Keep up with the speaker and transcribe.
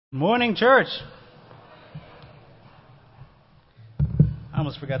Morning, church. I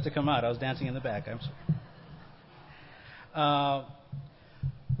almost forgot to come out. I was dancing in the back. I'm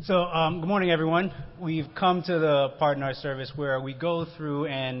sorry. Good morning, everyone. We've come to the part in our service where we go through,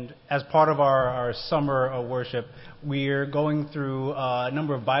 and as part of our summer worship, we're going through a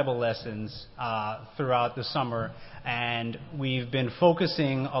number of Bible lessons throughout the summer, and we've been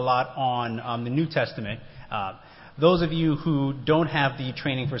focusing a lot on the New Testament. Those of you who don't have the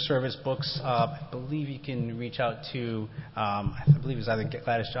Training for Service books, I believe you can reach out to, I believe it's either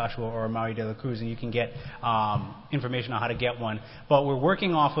Gladys Joshua or Mari de la Cruz, and you can get information on how to get one. But we're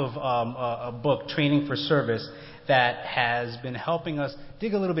working off of a book, Training for Service, that has been helping us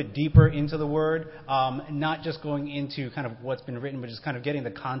dig a little bit deeper into the Word, not just going into kind of what's been written, but just kind of getting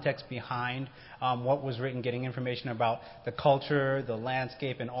the context behind what was written, getting information about the culture, the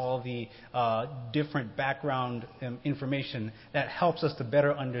landscape, and all the different background information that helps us to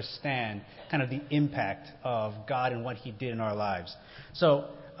better understand kind of the impact of God and what He did in our lives. So,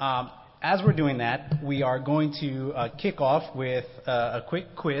 as we're doing that, we are going to kick off with a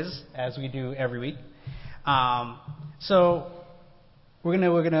quick quiz, as we do every week. So we're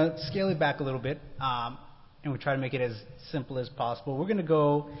gonna scale it back a little bit, and we try to make it as simple as possible. We're gonna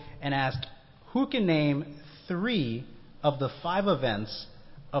go and ask, who can name 3 of the 5 events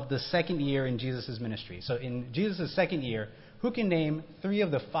of the second year in Jesus' ministry? So in Jesus' second year, who can name 3 of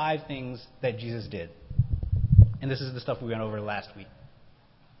the 5 things that Jesus did? And this is the stuff we went over last week.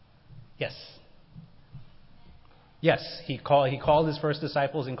 Yes. Yes, he called his first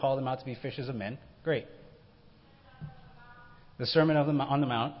disciples and called them out to be fishers of men. Great. The Sermon on the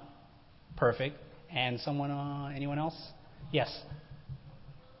Mount. Perfect. And anyone else? Yes.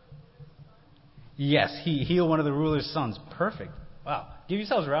 Yes, he healed one of the ruler's sons. Perfect. Wow. Give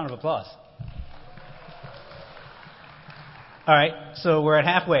yourselves a round of applause. All right, so we're at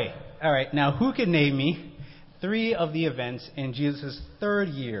halfway. All right, now who can name me 3 of the events in Jesus'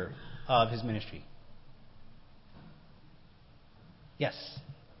 3rd year of his ministry? Yes.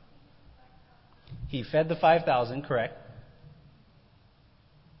 He fed the 5,000, correct.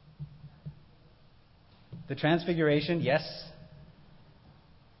 The Transfiguration, yes.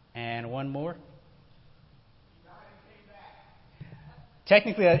 And one more.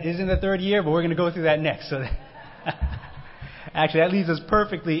 Technically, that is in the 3rd year, but we're going to go through that next. So, actually, that leads us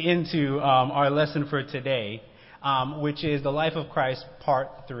perfectly into our lesson for today, which is the Life of Christ, Part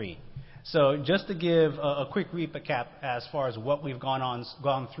 3. So, just to give a quick recap as far as what we've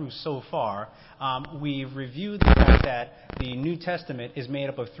gone through so far, we've reviewed the fact that the New Testament is made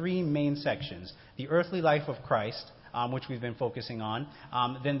up of 3 main sections: the earthly life of Christ, which we've been focusing on,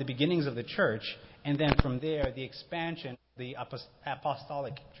 then the beginnings of the church, and then from there, the expansion of the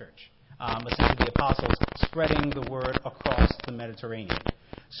apostolic church, essentially the apostles spreading the word across the Mediterranean.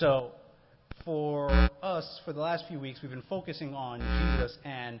 So, for us, for the last few weeks, we've been focusing on Jesus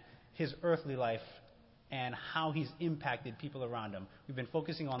and his earthly life and how he's impacted people around him. We've been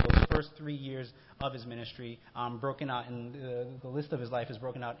focusing on those first 3 years of his ministry, broken out, and the list of his life is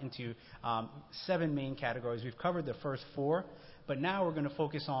broken out into 7 main categories. We've covered the first 4, but now we're going to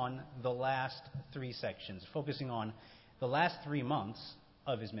focus on the last 3 sections, focusing on the last 3 months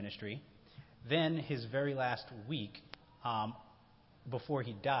of his ministry, then his very last week before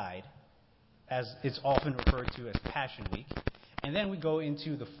he died, as it's often referred to as Passion Week, and then we go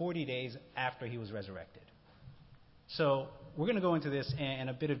into the 40 days after he was resurrected. So we're going to go into this in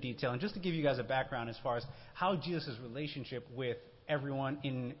a bit of detail, and just to give you guys a background as far as how Jesus' relationship with everyone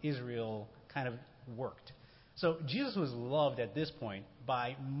in Israel kind of worked. So Jesus was loved at this point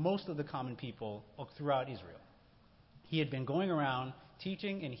by most of the common people throughout Israel. He had been going around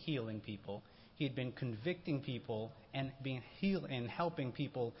teaching and healing people. He had been convicting people and helping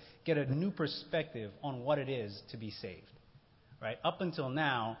people get a new perspective on what it is to be saved. Right? Up until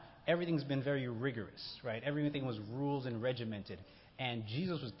now, everything's been very rigorous, right? Everything was rules and regimented. And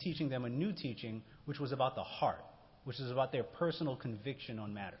Jesus was teaching them a new teaching, which was about the heart, which is about their personal conviction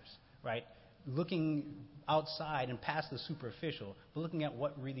on matters, right? Looking outside and past the superficial, but looking at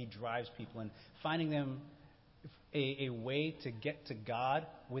what really drives people and finding them a way to get to God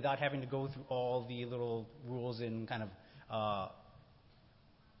without having to go through all the little rules and kind of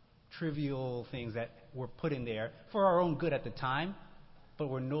trivial things that were put in there for our own good at the time, but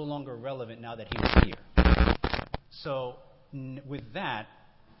were no longer relevant now that he was here. So with that,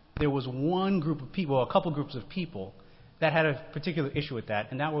 there was one group of people, a couple groups of people, that had a particular issue with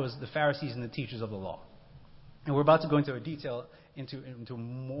that, and that was the Pharisees and the teachers of the law. And we're about to go into into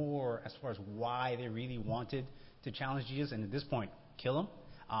more as far as why they really wanted to challenge Jesus, and at this point, kill him.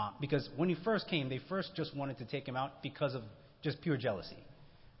 Because when he first came, they first just wanted to take him out because of just pure jealousy.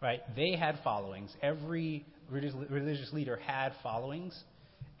 right? They had followings. Every religious leader had followings,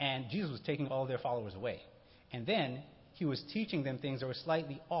 and Jesus was taking all of their followers away. And then he was teaching them things that were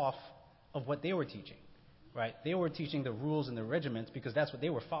slightly off of what they were teaching, right? They were teaching the rules and the regiments because that's what they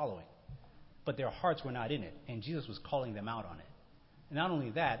were following. But their hearts were not in it, and Jesus was calling them out on it. And not only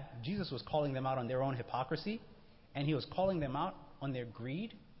that, Jesus was calling them out on their own hypocrisy, and he was calling them out on their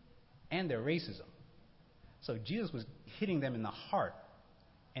greed and their racism. So Jesus was hitting them in the heart.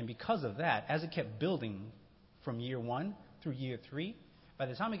 And because of that, as it kept building from year 1 through year 3, by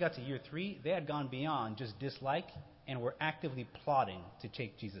the time we got to year 3, they had gone beyond just dislike and were actively plotting to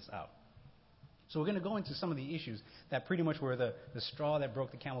take Jesus out. So we're going to go into some of the issues that pretty much were the straw that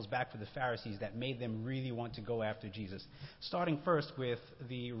broke the camel's back for the Pharisees that made them really want to go after Jesus. Starting first with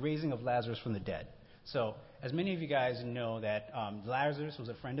the raising of Lazarus from the dead. So as many of you guys know that Lazarus was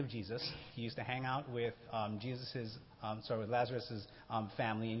a friend of Jesus. He used to hang out with with Lazarus'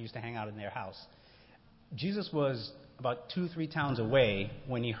 family and used to hang out in their house. Jesus was about 2-3 towns away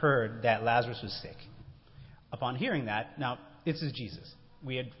when he heard that Lazarus was sick. Upon hearing that, now this is Jesus.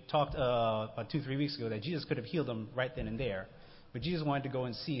 We had talked about 2-3 weeks ago that Jesus could have healed him right then and there, but Jesus wanted to go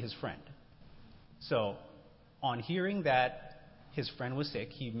and see his friend. So on hearing that his friend was sick,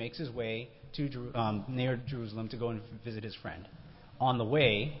 he makes his way to near Jerusalem to go and visit his friend. On the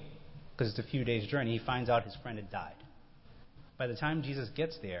way, because it's a few days' journey, he finds out his friend had died. By the time Jesus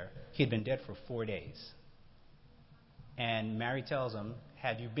gets there, he had been dead for 4 days. And Mary tells him,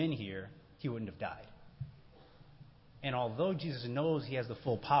 had you been here, he wouldn't have died. And although Jesus knows he has the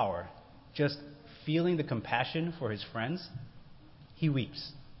full power, just feeling the compassion for his friends, he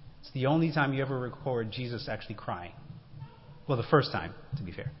weeps. It's the only time you ever record Jesus actually crying. Well, the first time, to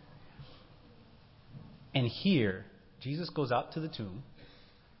be fair. And here, Jesus goes out to the tomb,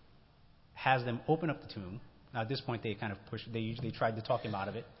 has them open up the tomb. Now, at this point, they usually tried to talk him out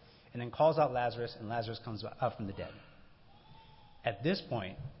of it, and then calls out Lazarus, and Lazarus comes out from the dead. At this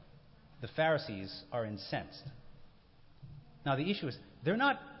point, the Pharisees are incensed. Now, the issue is, they're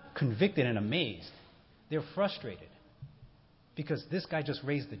not convicted and amazed. They're frustrated because this guy just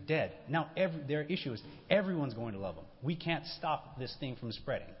raised the dead. Now, their issue is, everyone's going to love him. We can't stop this thing from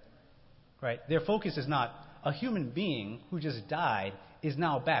spreading. Right? Their focus is not, a human being who just died is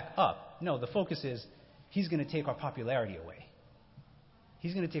now back up. No, the focus is, he's going to take our popularity away.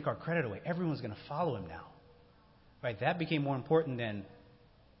 He's going to take our credit away. Everyone's going to follow him now. Right? That became more important than,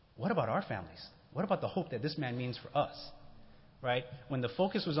 what about our families? What about the hope that this man means for us? Right? When the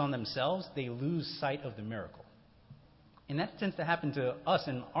focus was on themselves, they lose sight of the miracle. And that tends to happen to us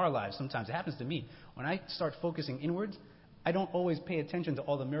in our lives sometimes. It happens to me. When I start focusing inwards, I don't always pay attention to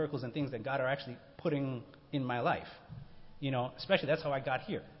all the miracles and things that God are actually putting in my life. Especially that's how I got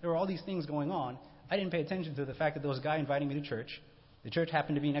here. There were all these things going on. I didn't pay attention to the fact that there was a guy inviting me to church. The church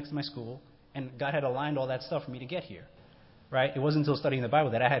happened to be next to my school, and God had aligned all that stuff for me to get here. Right? It wasn't until studying the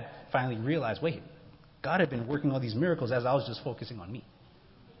Bible that I had finally realized, wait, God had been working all these miracles as I was just focusing on me.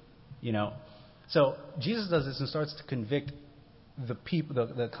 So Jesus does this and starts to convict the people,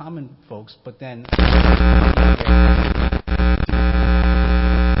 the common folks, but then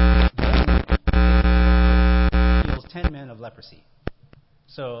heals 10 men of leprosy.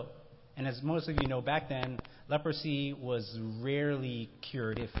 So, and as most of you know, back then, leprosy was rarely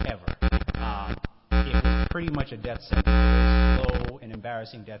cured, if ever. It was pretty much a death sentence. A very slow and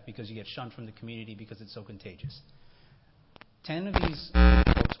embarrassing death because you get shunned from the community because it's so contagious. 10 of these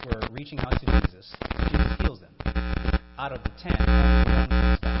folks were reaching out to Jesus. Jesus heals them. Out of the 10, only one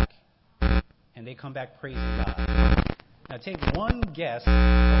comes back. And they come back praising God. Now take one guess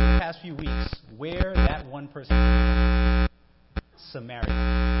over the past few weeks where that one person came from.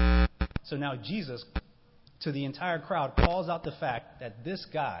 Samaria. So now Jesus, to the entire crowd, calls out the fact that this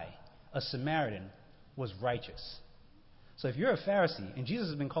guy, a Samaritan, was righteous. So if you're a Pharisee and Jesus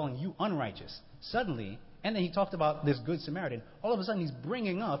has been calling you unrighteous, suddenly, and then he talked about this good Samaritan, all of a sudden he's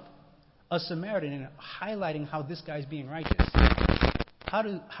bringing up a Samaritan and highlighting how this guy's being righteous. How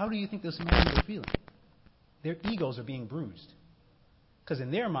do you think the Samaritans are feeling? Their egos are being bruised. Because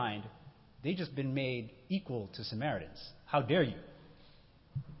in their mind, they've just been made equal to Samaritans. How dare you?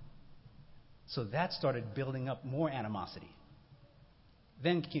 So that started building up more animosity.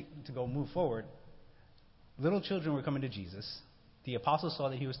 Then to move forward, little children were coming to Jesus. The apostles saw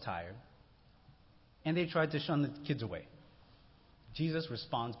that he was tired, and they tried to shun the kids away. Jesus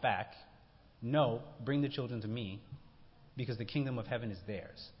responds back, no, bring the children to me, because the kingdom of heaven is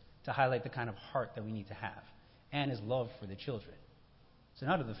theirs, to highlight the kind of heart that we need to have, and his love for the children. So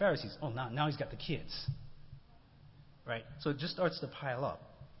now to the Pharisees, now he's got the kids. Right? So it just starts to pile up.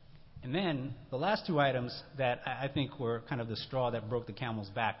 And then the last two items that I think were kind of the straw that broke the camel's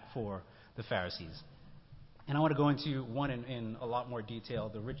back for the Pharisees. And I want to go into one in a lot more detail,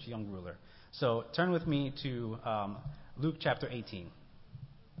 the rich young ruler. So turn with me to Luke chapter 18.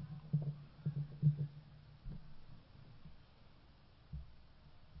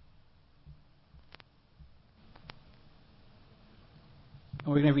 And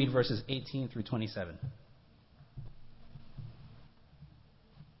we're going to read verses 18 through 27.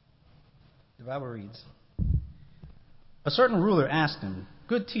 The Bible reads, "A certain ruler asked him,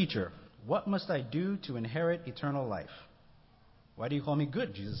 'Good teacher, what must I do to inherit eternal life?' 'Why do you call me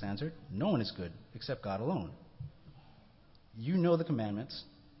good?' Jesus answered. 'No one is good except God alone. You know the commandments.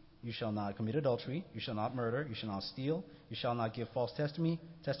 You shall not commit adultery. You shall not murder. You shall not steal. You shall not give false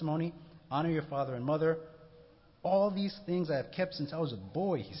testimony. Honor your father and mother. All these things I have kept since I was a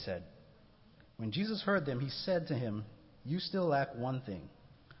boy,' he said. When Jesus heard them, he said to him, 'You still lack one thing.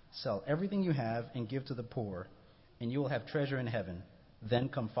 Sell everything you have and give to the poor, and you will have treasure in heaven. Then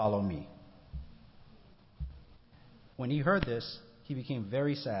come follow me.' When he heard this, he became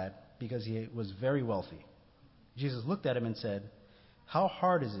very sad because he was very wealthy. Jesus looked at him and said, 'How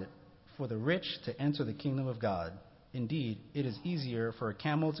hard is it for the rich to enter the kingdom of God? Indeed, it is easier for a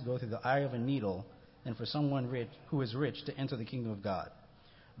camel to go through the eye of a needle than for someone who is rich to enter the kingdom of God.'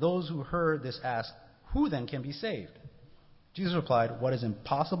 Those who heard this asked, 'Who then can be saved?' Jesus replied, 'What is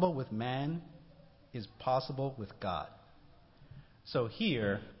impossible with man is possible with God.'" So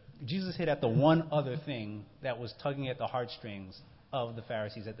here, Jesus hit at the one other thing that was tugging at the heartstrings of the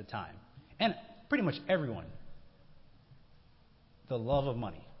Pharisees at the time, and pretty much everyone. The love of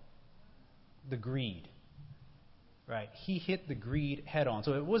money, the greed, right? He hit the greed head on.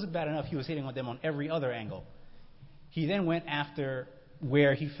 So it wasn't bad enough he was hitting on them on every other angle. He then went after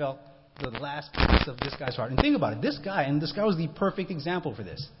where he felt the last piece of this guy's heart. And think about it, this guy was the perfect example for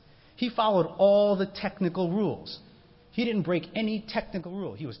this. He followed all the technical rules. He didn't break any technical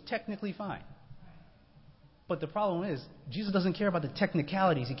rule. He was technically fine. But the problem is, Jesus doesn't care about the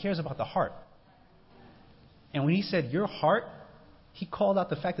technicalities. He cares about the heart. And when he said, "Your heart," he called out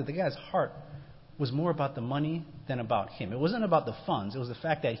the fact that the guy's heart was more about the money than about him. It wasn't about the funds. It was the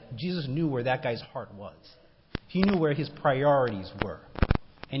fact that Jesus knew where that guy's heart was. He knew where his priorities were.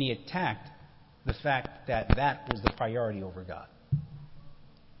 And he attacked the fact that that was the priority over God.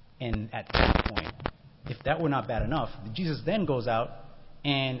 And at that point, if that were not bad enough, Jesus then goes out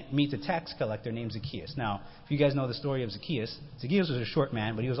and meets a tax collector named Zacchaeus. Now, if you guys know the story of Zacchaeus was a short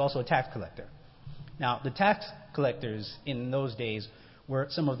man, but he was also a tax collector. Now, the tax collectors in those days were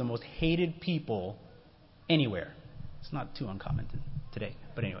some of the most hated people anywhere. It's not too uncommon today,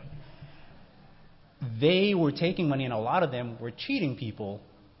 but anyway. They were taking money, and a lot of them were cheating people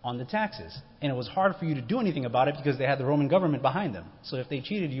on the taxes. And it was hard for you to do anything about it because they had the Roman government behind them. So if they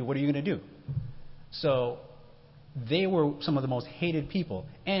cheated you, what are you going to do? So they were some of the most hated people.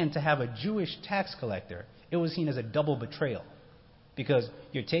 And to have a Jewish tax collector, it was seen as a double betrayal because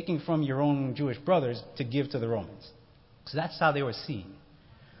you're taking from your own Jewish brothers to give to the Romans. So that's how they were seen.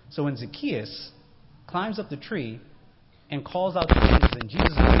 So when Zacchaeus climbs up the tree and calls out to Jesus, and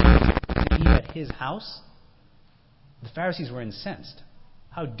Jesus comes to eat at his house, the Pharisees were incensed.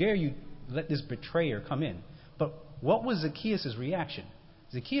 How dare you let this betrayer come in? But what was Zacchaeus' reaction?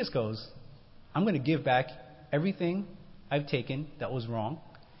 Zacchaeus goes, "I'm going to give back everything I've taken that was wrong,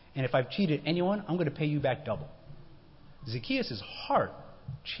 and if I've cheated anyone, I'm going to pay you back double." Zacchaeus' heart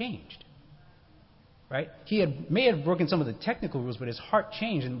changed. Right? He may have broken some of the technical rules, but his heart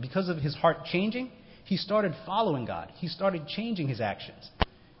changed, and because of his heart changing, he started following God. He started changing his actions.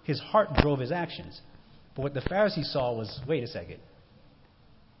 His heart drove his actions. But what the Pharisees saw was, wait a second.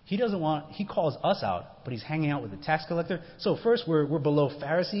 He calls us out, but he's hanging out with the tax collector. So first we're below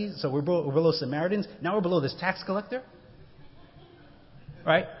Pharisees, so we're below Samaritans. Now we're below this tax collector.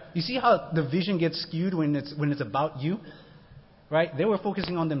 Right? You see how the vision gets skewed when it's about you? Right? They were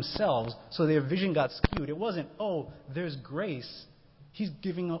focusing on themselves, so their vision got skewed. It wasn't, oh, there's grace. He's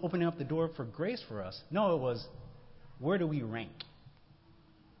opening up the door for grace for us. No, it was, where do we rank?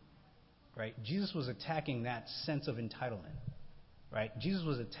 Right? Jesus was attacking that sense of entitlement. Right? Jesus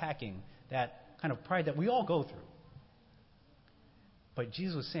was attacking that kind of pride that we all go through. But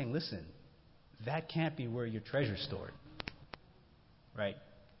Jesus was saying, listen, that can't be where your treasure's stored. Right?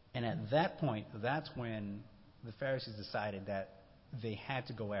 And at that point, that's when the Pharisees decided that they had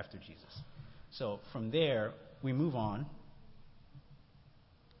to go after Jesus. So from there, we move on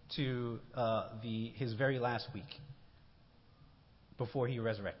to his very last week before he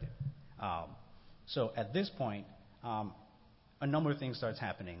resurrected. So at this point, a number of things starts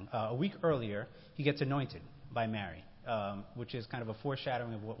happening. A week earlier, he gets anointed by Mary. which is kind of a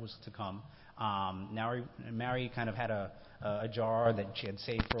foreshadowing of what was to come. Mary kind of had a jar that she had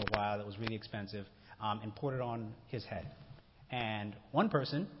saved for a while that was really expensive, and poured it on his head. And one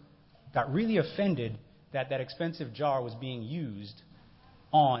person got really offended that that expensive jar was being used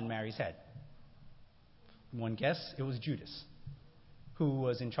on Mary's head. One guess, it was Judas, who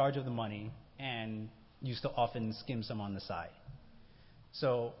was in charge of the money and used to often skim some on the side.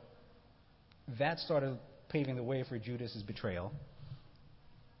 So that started paving the way for Judas's betrayal.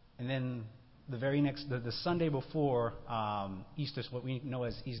 And then the Sunday before Easter, what we know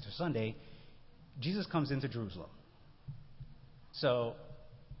as Easter Sunday, Jesus comes into Jerusalem. So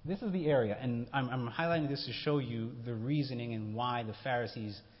this is the area, and I'm highlighting this to show you the reasoning and why the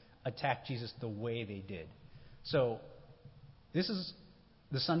Pharisees attacked Jesus the way they did. So this is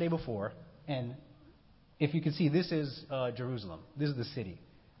the Sunday before, and if you can see, this is Jerusalem. This is the city.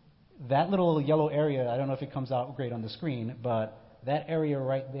 That little yellow area, I don't know if it comes out great on the screen, but that area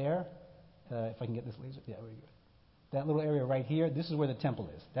right there, if I can get this laser, yeah, very good. That little area right here, this is where the temple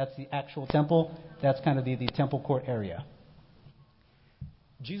is. That's the actual temple. That's kind of the temple court area.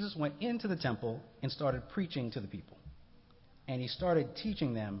 Jesus went into the temple and started preaching to the people. And he started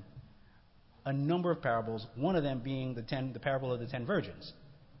teaching them a number of parables, one of them being the parable of the 10 virgins,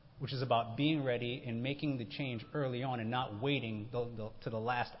 which is about being ready and making the change early on and not waiting to the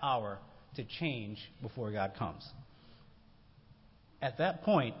last hour to change before God comes. At that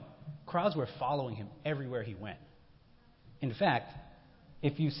point, crowds were following him everywhere he went. In fact,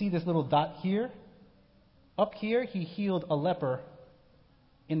 if you see this little dot here, up here he healed a leper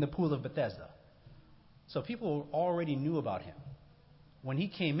in the pool of Bethesda. So people already knew about him. When he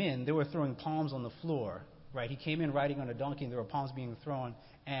came in, they were throwing palms on the floor, right? He came in riding on a donkey and there were palms being thrown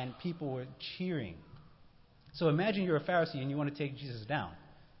and people were cheering. So imagine you're a Pharisee and you want to take Jesus down.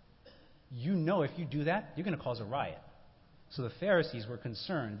 You know if you do that, you're going to cause a riot. So the Pharisees were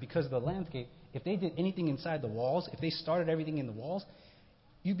concerned because of the landscape. If they did anything inside the walls, if they started everything in the walls,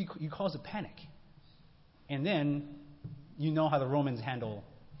 you cause a panic. And then you know how the Romans handle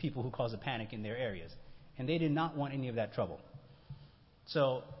people who cause a panic in their areas. And they did not want any of that trouble.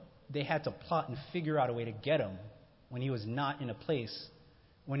 So they had to plot and figure out a way to get him when he was not in a place,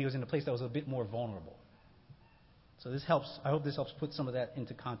 when he was in a place that was a bit more vulnerable. So this helps. I hope this helps put some of that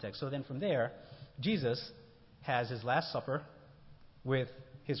into context. So then from there, Jesus has his Last Supper with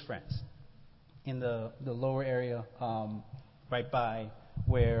his friends in the lower area, right by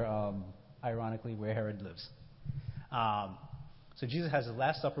where, ironically, where Herod lives. So Jesus has his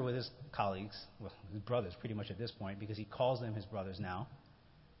Last Supper with his colleagues, well, his brothers pretty much at this point, because he calls them his brothers now.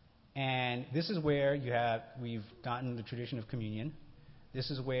 And this is where we've gotten the tradition of communion.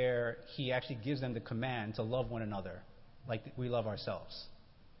 This is where he actually gives them the command to love one another like we love ourselves,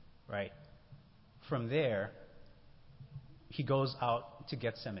 right? From there, he goes out to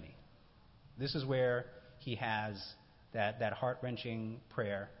Gethsemane. This is where he has that heart-wrenching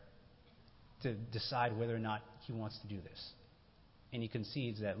prayer to decide whether or not he wants to do this. And he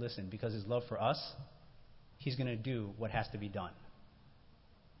concedes that, listen, because his love for us, he's going to do what has to be done.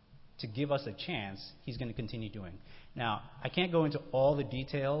 To give us a chance, he's going to continue doing. Now, I can't go into all the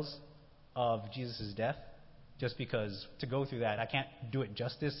details of Jesus' death, just because to go through that, I can't do it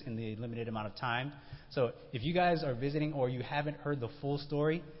justice in the limited amount of time. So if you guys are visiting or you haven't heard the full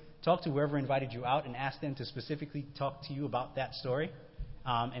story, talk to whoever invited you out and ask them to specifically talk to you about that story,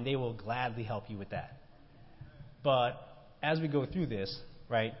 and they will gladly help you with that. But as we go through this,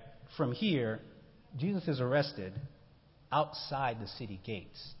 right, from here, Jesus is arrested outside the city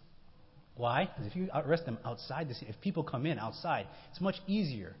gates. Why? Because if you arrest them outside the city, if people come in outside, it's much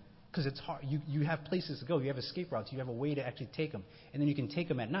easier because it's hard. You have places to go. You have escape routes. You have a way to actually take them. And then you can take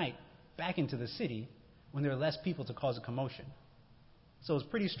them at night back into the city when there are less people to cause a commotion. So it's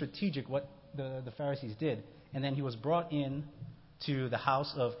pretty strategic what the Pharisees did. And then he was brought in to the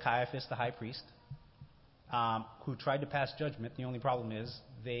house of Caiaphas, the high priest, who tried to pass judgment. The only problem is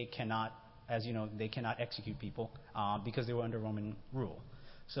they cannot, as you know, they cannot execute people because they were under Roman rule.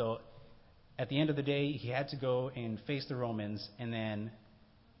 So at the end of the day, he had to go and face the Romans, and then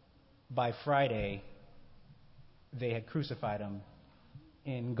by Friday, they had crucified him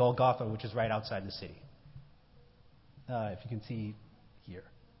in Golgotha, which is right outside the city. If you can see here.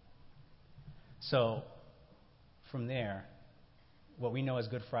 So from there, what we know as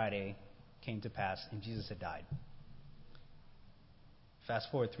Good Friday came to pass, and Jesus had died. Fast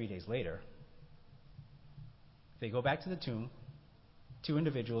forward 3 days later, they go back to the tomb. 2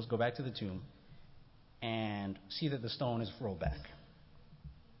 individuals go back to the tomb and see that the stone is rolled back.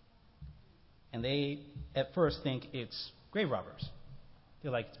 And they, at first, think it's grave robbers.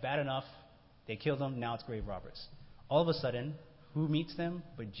 They're like, it's bad enough. They killed them. Now it's grave robbers. All of a sudden, who meets them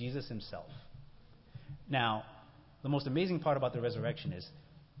but Jesus himself? Now, the most amazing part about the resurrection is,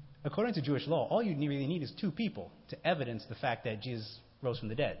 according to Jewish law, all you really need is two people to evidence the fact that Jesus rose from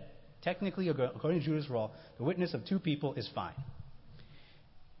the dead. Technically, according to Jewish law, the witness of two people is fine.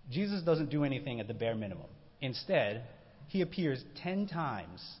 Jesus doesn't do anything at the bare minimum. Instead, he appears 10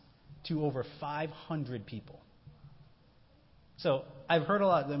 times to over 500 people. So I've heard a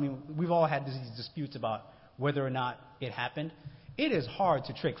lot. I mean, we've all had these disputes about whether or not it happened. It is hard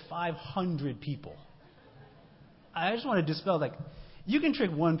to trick 500 people. I just want to dispel, like, you can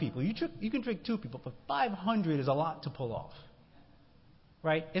trick one people, you can trick two people, but 500 is a lot to pull off,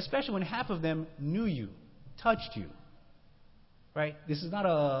 right? Especially when half of them knew you, touched you, right? This is not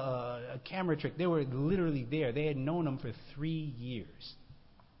a camera trick. They were literally there. They had known him for 3 years,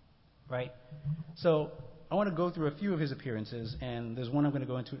 right? So I want to go through a few of his appearances, and there's one I'm going to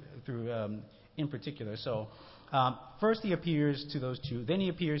go through in particular. So first he appears to those two. Then he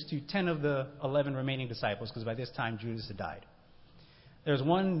appears to 10 of the 11 remaining disciples, because by this time Judas had died. There's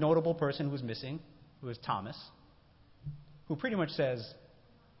one notable person who was missing, who is Thomas, who pretty much says,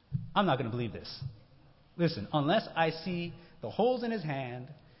 I'm not going to believe this. Listen, unless I see the holes in his hand,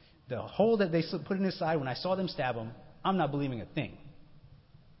 the hole that they put in his side when I saw them stab him, I'm not believing a thing.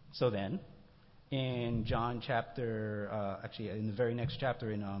 So then, in John chapter, in the very next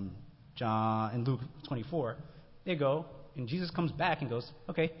chapter in Luke 24, they go, and Jesus comes back and goes,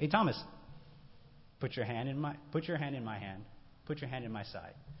 okay, hey Thomas, put your hand in my hand, put your hand in my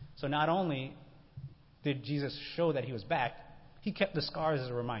side. So not only did Jesus show that he was back, he kept the scars as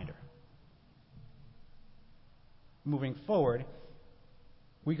a reminder. Moving forward,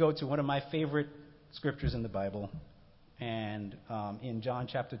 we go to one of my favorite scriptures in the Bible, and in John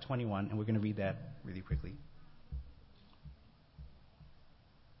chapter 21, and we're going to read that really quickly.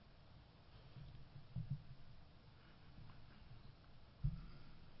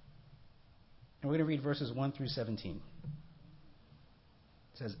 And we're going to read verses 1 through 17.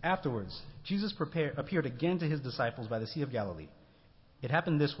 It says, afterwards, Jesus appeared again to his disciples by the Sea of Galilee. It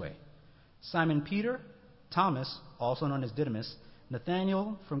happened this way. Simon Peter, Thomas, also known as Didymus,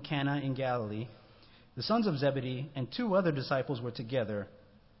 Nathanael from Cana in Galilee, the sons of Zebedee, and 2 other disciples were together.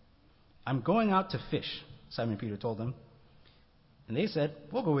 I'm going out to fish, Simon Peter told them. And they said,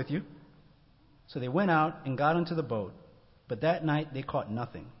 we'll go with you. So they went out and got into the boat, but that night they caught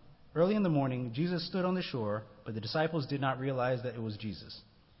nothing. Early in the morning, Jesus stood on the shore, but the disciples did not realize that it was Jesus.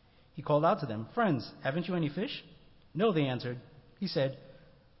 He called out to them, friends, haven't you any fish? No, they answered. He said,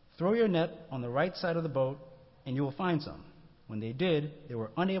 throw your net on the right side of the boat, and you will find some. When they did, they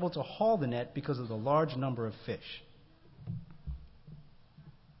were unable to haul the net because of the large number of fish.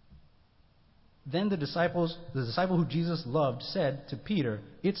 Then the disciple who Jesus loved said to Peter,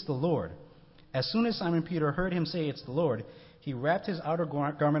 it's the Lord. As soon as Simon Peter heard him say it's the Lord, he wrapped his outer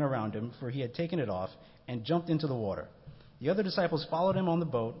garment around him, for he had taken it off, and jumped into the water. The other disciples followed him on the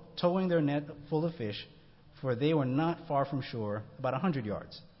boat, towing their net full of fish, for they were not far from shore, about 100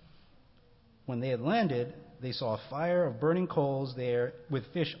 yards. When they had landed, they saw a fire of burning coals there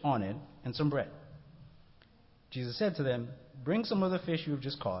with fish on it and some bread. Jesus said to them, bring some of the fish you have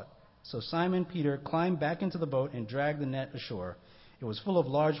just caught. So Simon Peter climbed back into the boat and dragged the net ashore. It was full of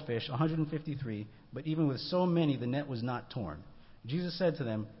large fish, 153, but even with so many, the net was not torn. Jesus said to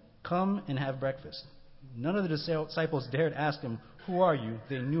them, come and have breakfast. None of the disciples dared ask him, who are you?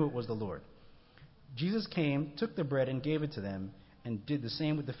 They knew it was the Lord. Jesus came, took the bread, and gave it to them, and did the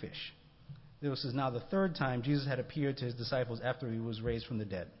same with the fish. This is now the 3rd time Jesus had appeared to his disciples after he was raised from the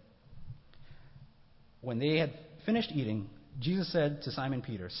dead. When they had finished eating, Jesus said to Simon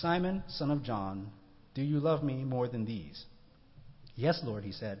Peter, Simon, son of John, do you love me more than these? Yes, Lord,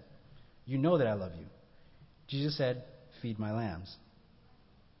 he said. You know that I love you. Jesus said, feed my lambs.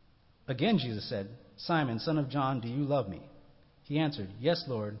 Again, Jesus said, Simon, son of John, do you love me? He answered, yes,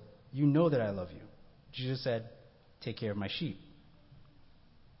 Lord, you know that I love you. Jesus said, take care of my sheep.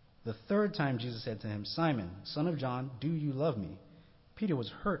 The 3rd time Jesus said to him, Simon, son of John, do you love me? Peter was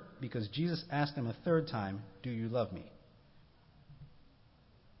hurt because Jesus asked him a 3rd time, do you love me?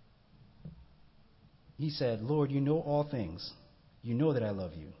 He said, Lord, you know all things. You know that I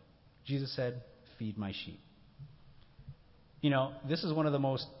love you. Jesus said, feed my sheep. You know, this is one of the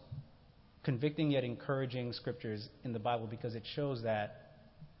most convicting yet encouraging scriptures in the Bible because it shows that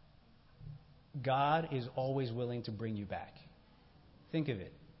God is always willing to bring you back. Think of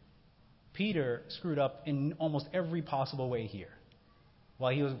it. Peter screwed up in almost every possible way here.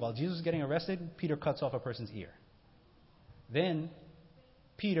 While Jesus was getting arrested, Peter cuts off a person's ear. Then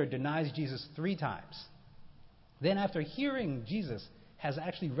Peter denies Jesus 3 times. Then after hearing Jesus has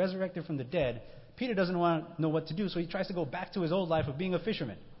actually resurrected from the dead, Peter doesn't want to know what to do, so he tries to go back to his old life of being a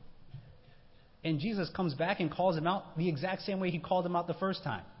fisherman. And Jesus comes back and calls him out the exact same way he called him out the first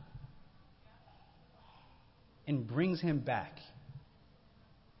time. And brings him back.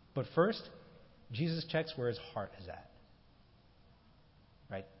 But first, Jesus checks where his heart is at.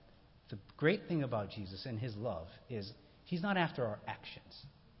 Right? The great thing about Jesus and his love is he's not after our actions,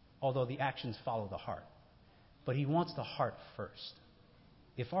 although the actions follow the heart. But he wants the heart first.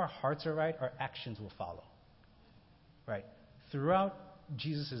 If our hearts are right, our actions will follow. Right? Throughout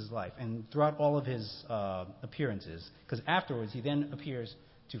Jesus' life and throughout all of his appearances, because afterwards he then appears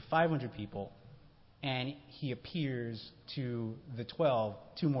to 500 people, and he appears to the 12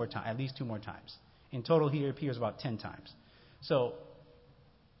 at least two more times. In total, he appears about 10 times. So,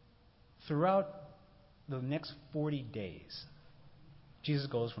 throughout the next 40 days, Jesus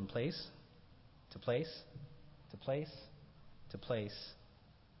goes from place to place to place to place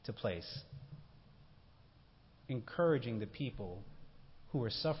to place, encouraging the people who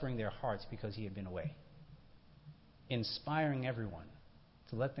were suffering their hearts because he had been away, inspiring everyone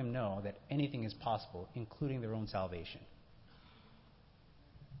to let them know that anything is possible, including their own salvation.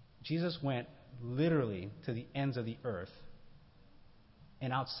 Jesus went literally to the ends of the earth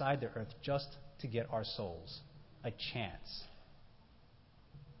and outside the earth just to get our souls a chance.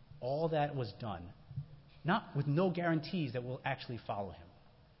 All that was done, not with no guarantees that we'll actually follow him.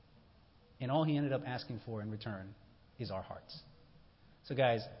 And all he ended up asking for in return is our hearts. So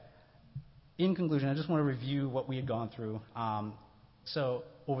guys, in conclusion, I just want to review what we had gone through. So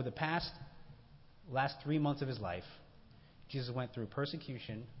over the last 3 months of his life, Jesus went through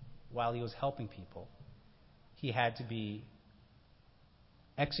persecution while he was helping people. He had to be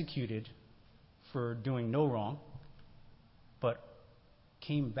executed for doing no wrong, but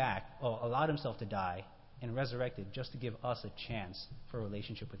came back, allowed himself to die, and resurrected just to give us a chance for a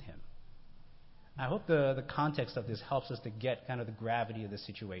relationship with him. I hope the context of this helps us to get kind of the gravity of the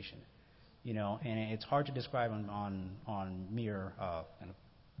situation. And it's hard to describe on mere kind of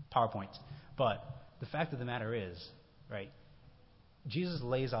PowerPoints. But the fact of the matter is, right, Jesus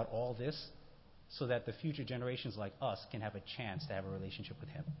lays out all this so that the future generations like us can have a chance to have a relationship with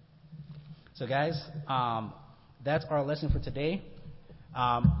him. So guys, that's our lesson for today.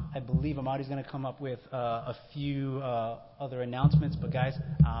 I believe Amadi's going to come up with a few other announcements. But guys,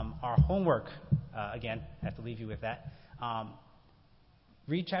 our homework, again, I have to leave you with that.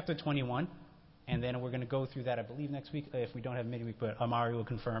 Read chapter 21, and then we're going to go through that, I believe, next week. If we don't have midweek, but Amari will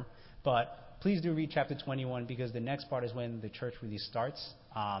confirm. But please do read chapter 21, because the next part is when the church really starts,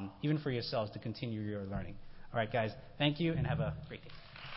 even for yourselves to continue your learning. All right, guys, thank you, and have a great day.